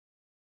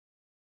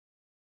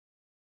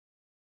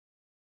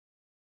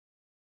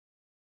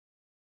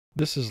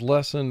This is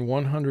lesson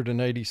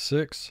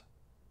 186.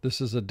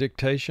 This is a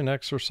dictation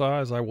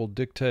exercise. I will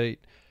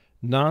dictate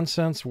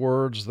nonsense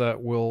words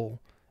that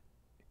will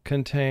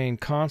contain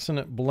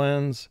consonant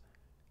blends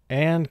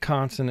and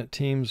consonant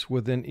teams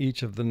within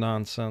each of the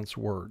nonsense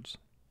words.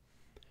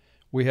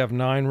 We have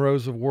 9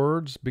 rows of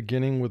words,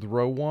 beginning with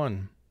row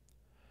 1.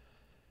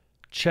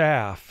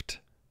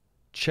 Chaffed,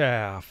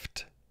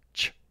 chaffed,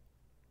 ch.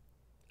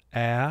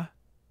 A,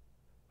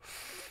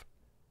 f,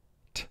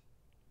 t,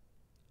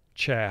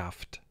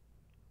 chaffed.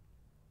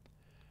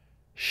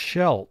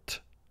 Shelt,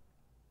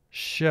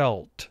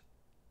 shelt,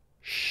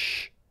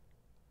 sh,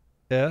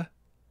 e,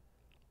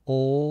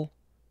 l,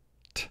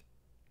 t,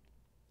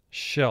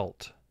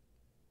 shelt.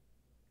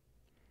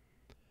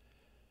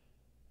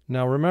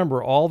 Now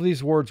remember, all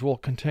these words will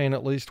contain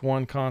at least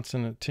one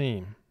consonant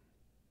team.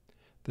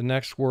 The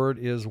next word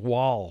is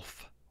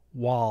walf,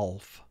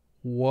 walf,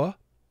 w,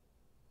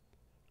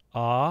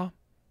 a,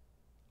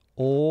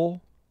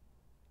 l,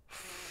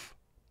 f,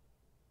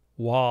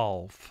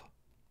 walf.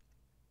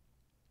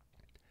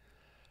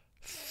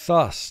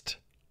 Thust,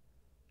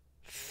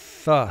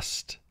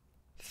 thust,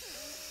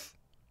 th,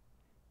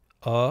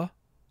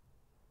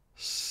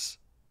 s,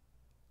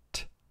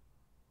 t,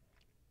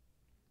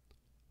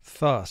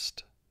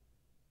 thust.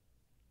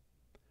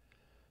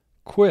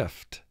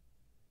 Quift,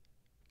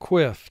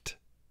 quift.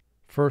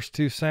 First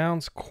 2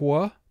 sounds,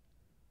 qua,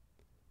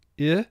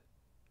 I,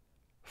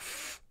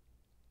 f,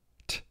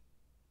 t,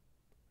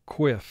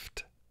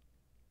 quift.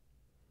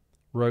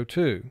 Row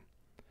 2.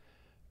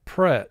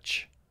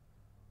 Pretch,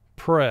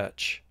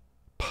 pretch,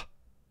 p,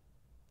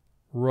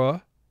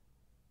 r,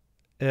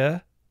 e,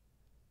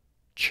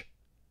 ch,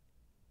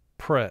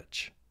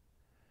 pretch.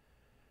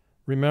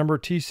 Remember,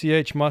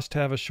 TCH must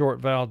have a short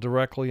vowel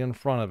directly in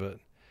front of it.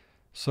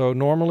 So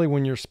normally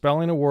when you're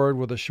spelling a word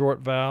with a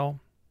short vowel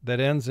that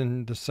ends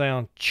in the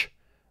sound ch,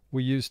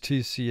 we use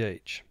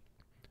TCH.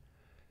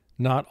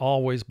 Not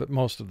always, but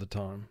most of the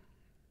time.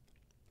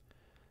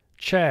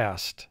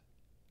 Chast,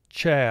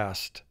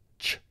 chast,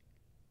 ch,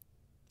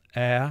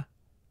 a,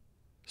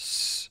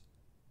 s,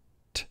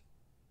 t,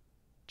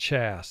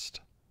 chast.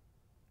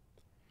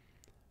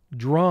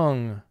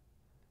 Drung,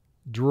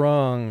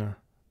 drung,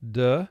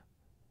 d,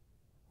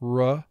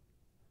 r,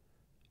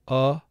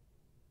 a,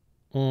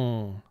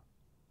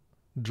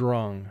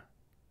 drung.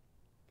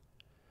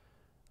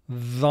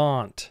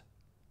 Thaunt,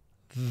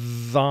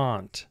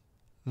 thaunt,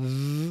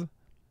 th,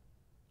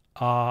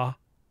 a,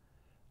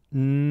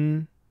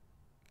 n,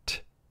 t,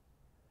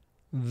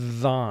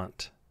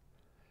 thaunt.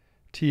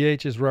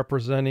 TH is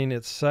representing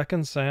its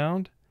second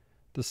sound,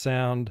 the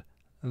sound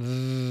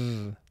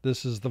th.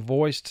 This is the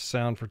voiced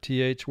sound for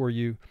TH, where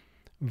you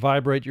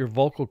vibrate your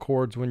vocal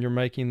cords when you're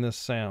making this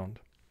sound.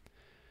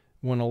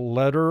 When a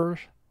letter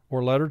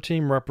or letter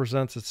team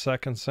represents its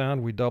second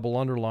sound, we double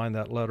underline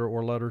that letter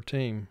or letter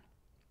team.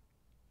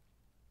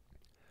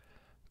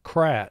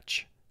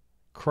 Cratch,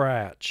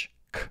 cratch,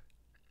 k,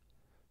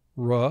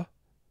 r,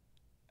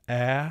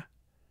 a,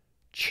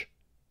 ch,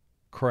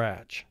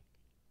 cratch.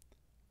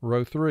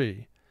 Row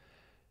 3.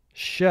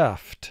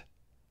 Sheft,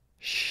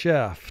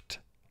 sheft,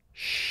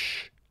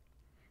 sh,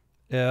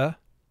 e,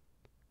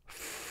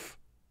 f,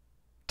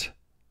 t,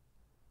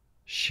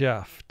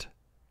 sheft.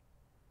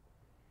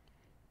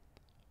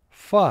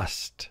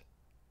 Fust,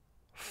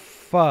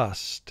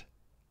 fust,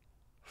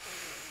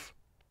 f,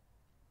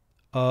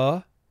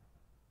 a,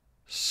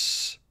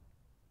 s,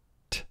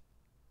 t,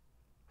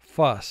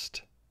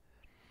 fust.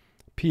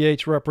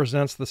 PH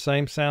represents the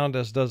same sound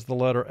as does the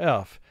letter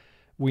F.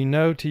 We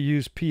know to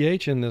use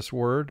PH in this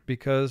word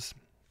because,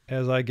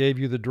 as I gave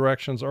you the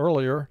directions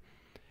earlier,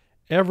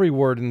 every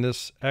word in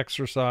this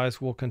exercise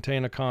will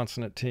contain a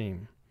consonant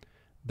team.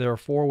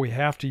 Therefore, we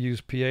have to use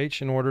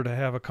PH in order to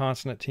have a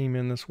consonant team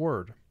in this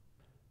word.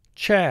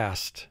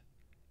 Chast,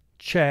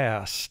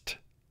 chast,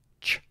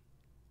 ch,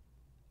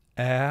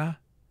 a,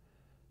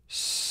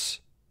 s,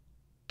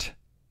 t,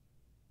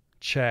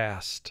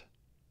 chast.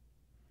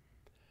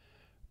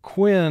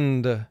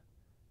 Quind,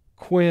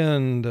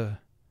 quind.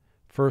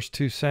 First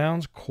 2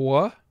 sounds,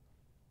 qua,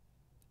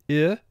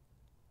 I,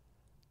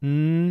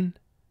 n,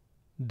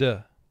 d,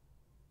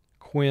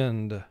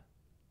 quind.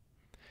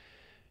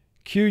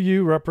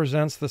 QU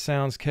represents the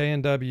sounds K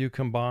and W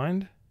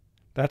combined.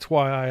 That's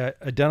why I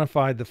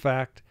identified the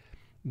fact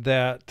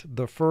that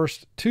the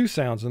first 2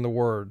 sounds in the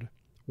word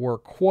were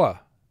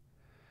qua,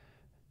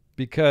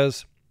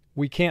 because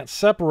we can't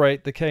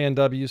separate the K and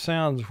W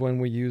sounds when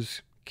we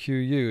use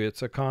QU.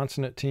 It's a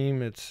consonant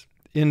team. It's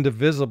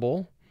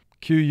indivisible.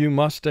 QU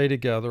must stay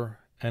together,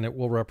 and it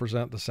will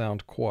represent the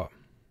sound qua.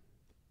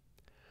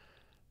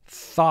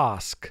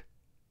 Thosk,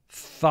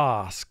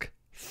 thosk,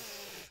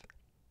 th,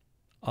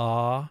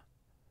 a,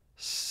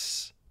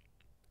 s,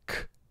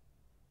 k,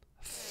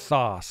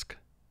 thosk.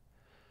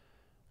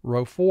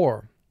 Row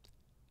 4.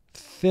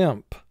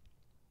 Thimp,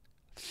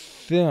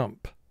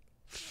 thimp,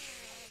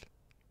 th,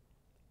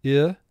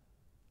 I,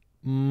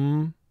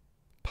 m,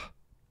 p,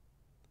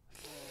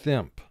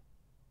 thimp.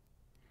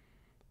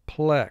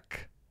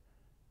 Plek,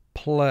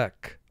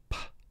 plek, p,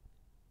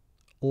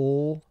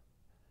 l,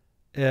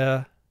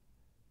 k,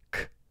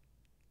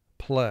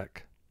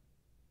 plek.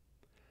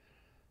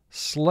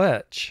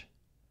 Sletch,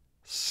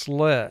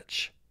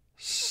 sletch,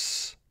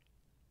 s,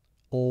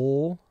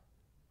 l,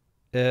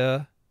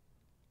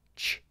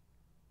 ch,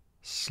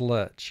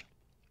 sletch.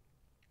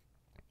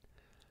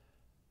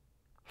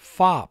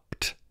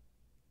 Fopped,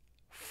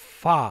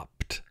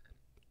 fopped,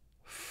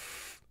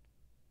 f,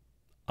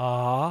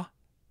 a,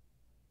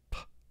 p,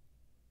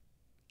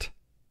 t,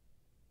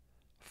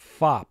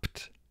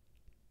 fopped.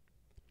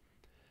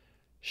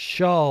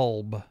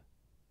 Shulb,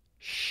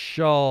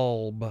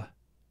 shulb,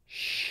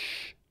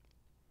 sh,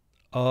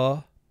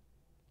 l,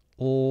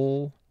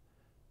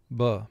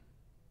 b,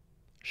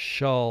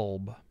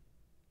 shulb.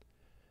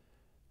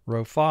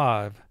 Row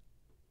 5,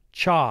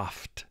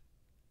 choffed,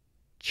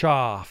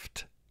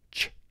 choffed,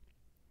 ch,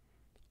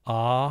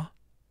 a,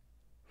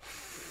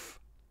 f,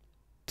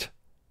 t,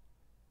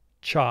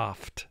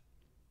 choffed.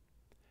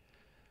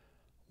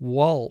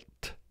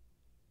 Walt,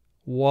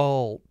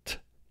 walt,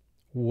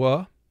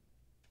 w,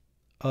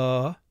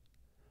 l,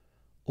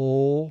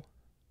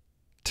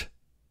 t,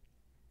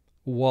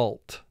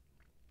 walt.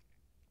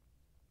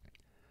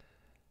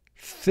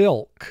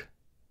 Thilk,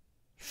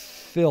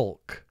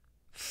 thilk,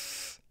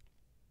 th,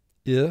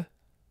 I,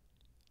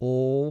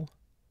 l,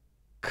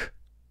 k,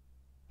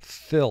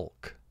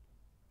 thilk.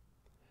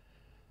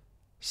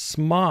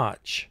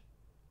 Smotch,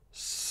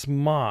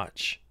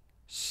 smotch,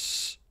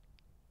 s,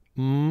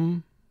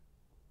 m,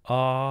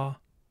 a,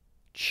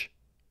 ch,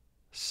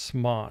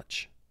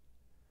 smotch.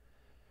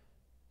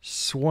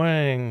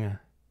 Swing,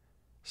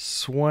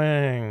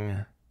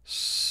 swing,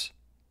 s,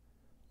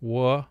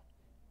 w,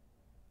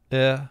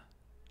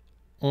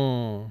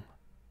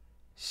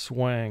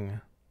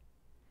 swing.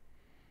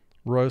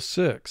 Row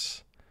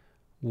 6,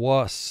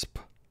 wasp,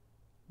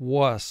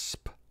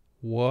 wasp,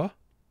 w,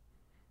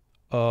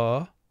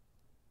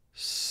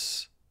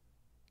 s,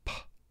 p,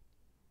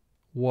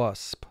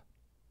 wasp.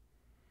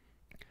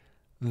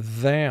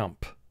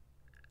 Vamp,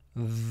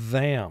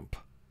 vamp,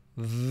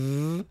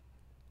 v,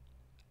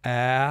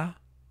 a,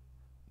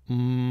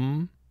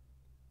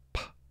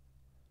 p,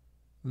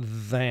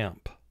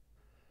 vamp.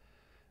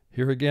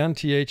 Here again,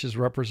 TH is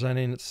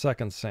representing its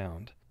second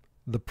sound.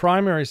 The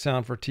primary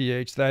sound for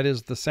TH, that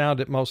is the sound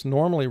it most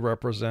normally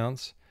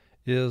represents,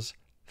 is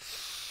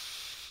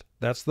th.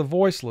 That's the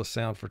voiceless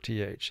sound for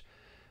TH.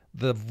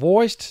 The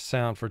voiced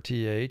sound for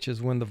TH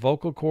is when the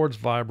vocal cords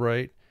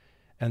vibrate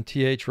and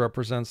TH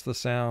represents the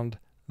sound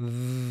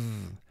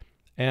th.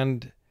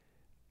 And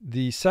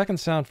the second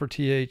sound for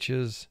TH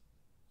is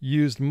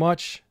used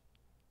much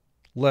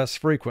less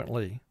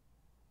frequently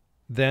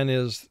than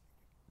is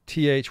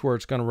TH where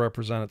it's going to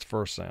represent its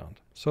first sound.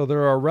 So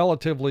there are a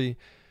relatively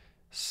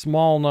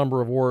small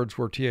number of words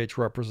where TH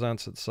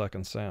represents its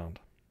second sound.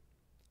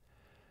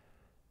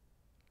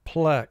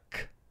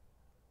 Plek,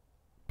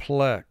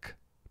 plek,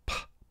 p,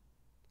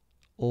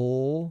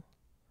 l,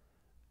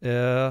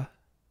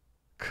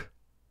 k,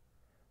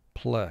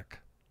 plek.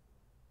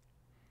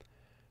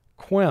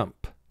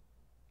 Quemp,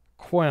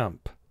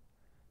 quemp.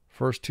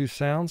 First two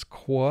sounds,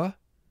 qua,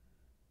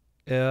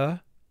 p,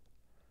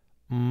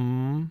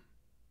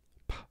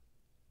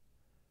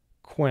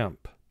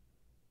 quemp.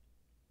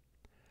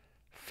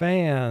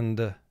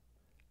 Fanned,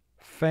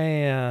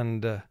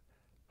 fanned,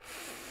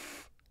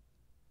 f,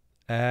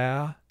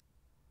 a,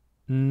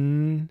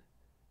 n,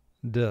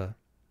 d,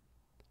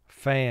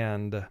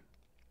 fanned.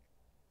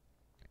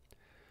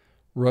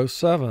 Row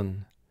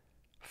 7,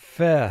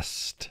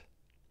 fest,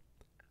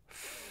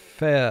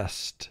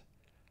 fest,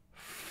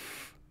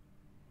 f,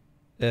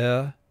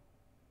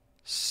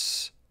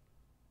 s,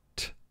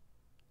 t,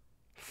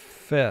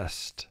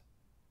 fest.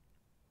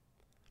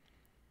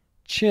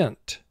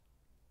 Chint,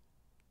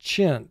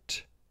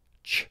 chint,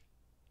 ch,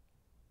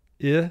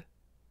 I,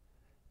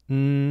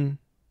 n,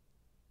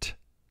 t,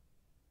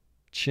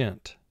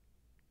 chint.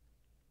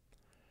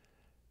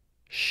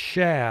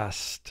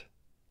 Shast,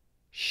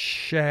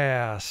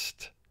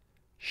 shast,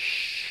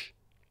 sh,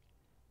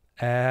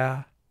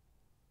 a,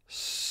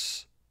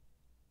 s,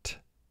 t,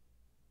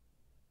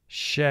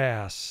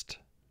 shast.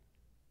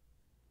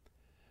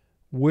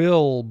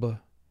 Wilb,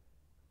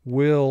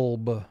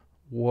 wilb,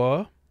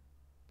 w,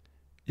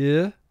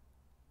 I,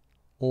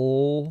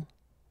 l,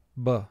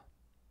 b,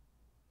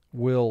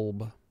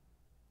 wilb.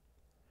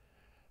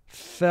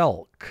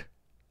 Thelk,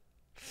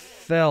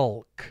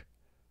 thelk,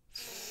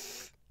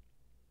 th,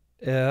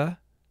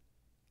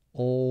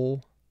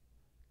 l,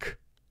 k,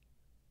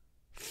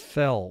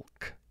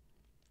 thelk.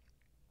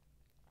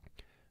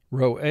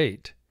 Row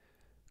 8,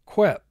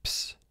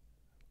 queps,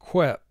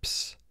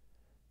 queps.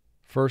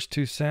 First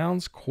two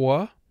sounds,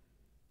 qua,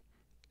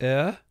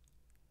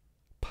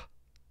 p,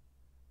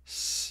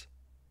 s,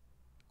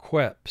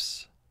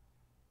 queps.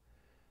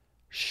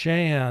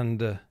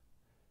 Shand,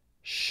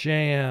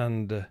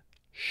 shand,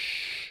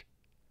 sh,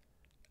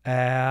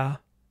 a,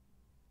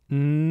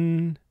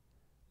 n,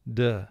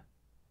 d,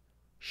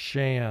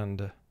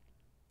 shand.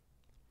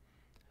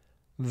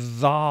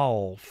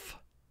 Thalf,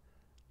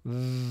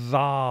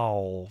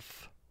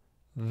 thalf,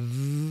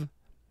 v,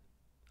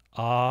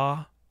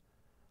 a,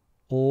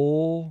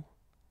 ol,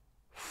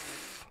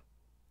 f,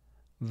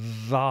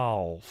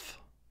 valve.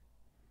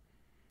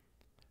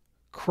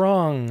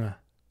 Crung,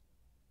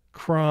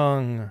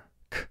 crung,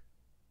 k,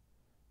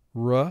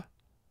 r,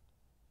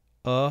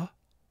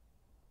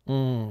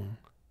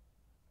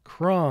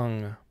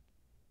 crung.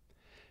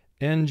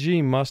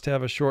 NG must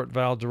have a short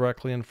vowel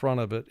directly in front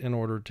of it in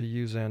order to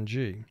use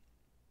NG.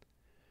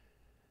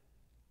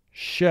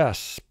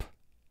 Shesp,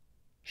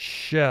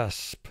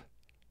 shesp,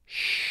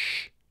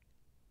 sh,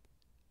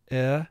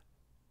 e,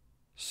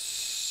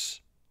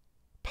 s,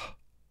 p,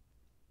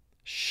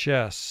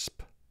 shesp.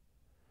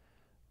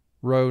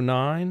 Row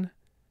 9,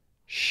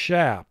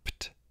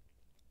 shapt,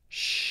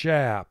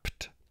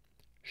 shapt,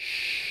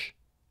 sh,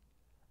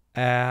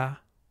 a,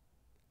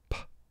 p,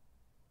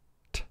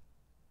 t,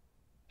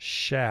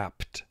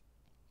 shapt.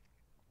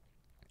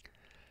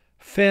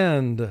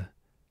 Fend,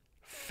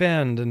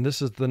 fend, and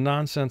this is the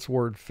nonsense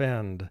word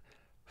fend.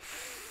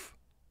 F,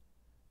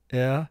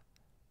 e,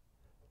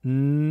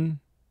 n,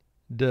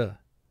 d,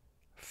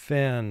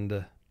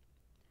 fend.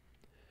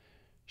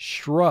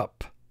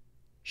 Shrup,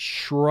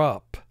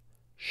 shrup,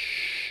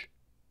 sh,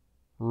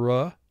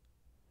 r,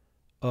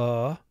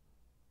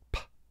 p,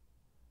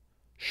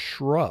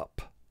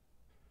 shrup.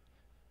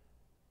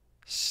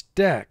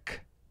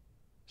 Steck,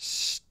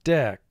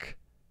 steck,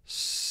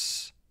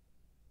 s,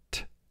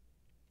 t,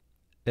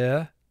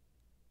 e,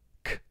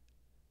 k,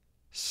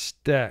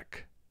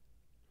 steck.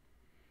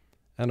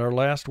 And our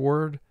last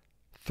word,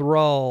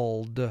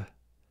 thralled,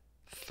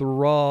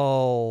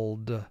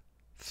 thralled,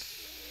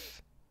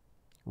 th,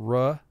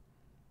 r,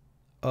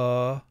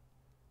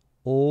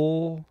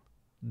 old,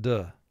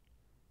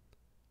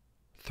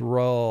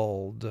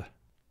 thralled.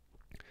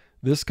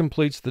 This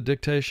completes the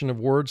dictation of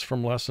words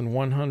from lesson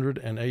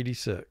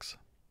 186.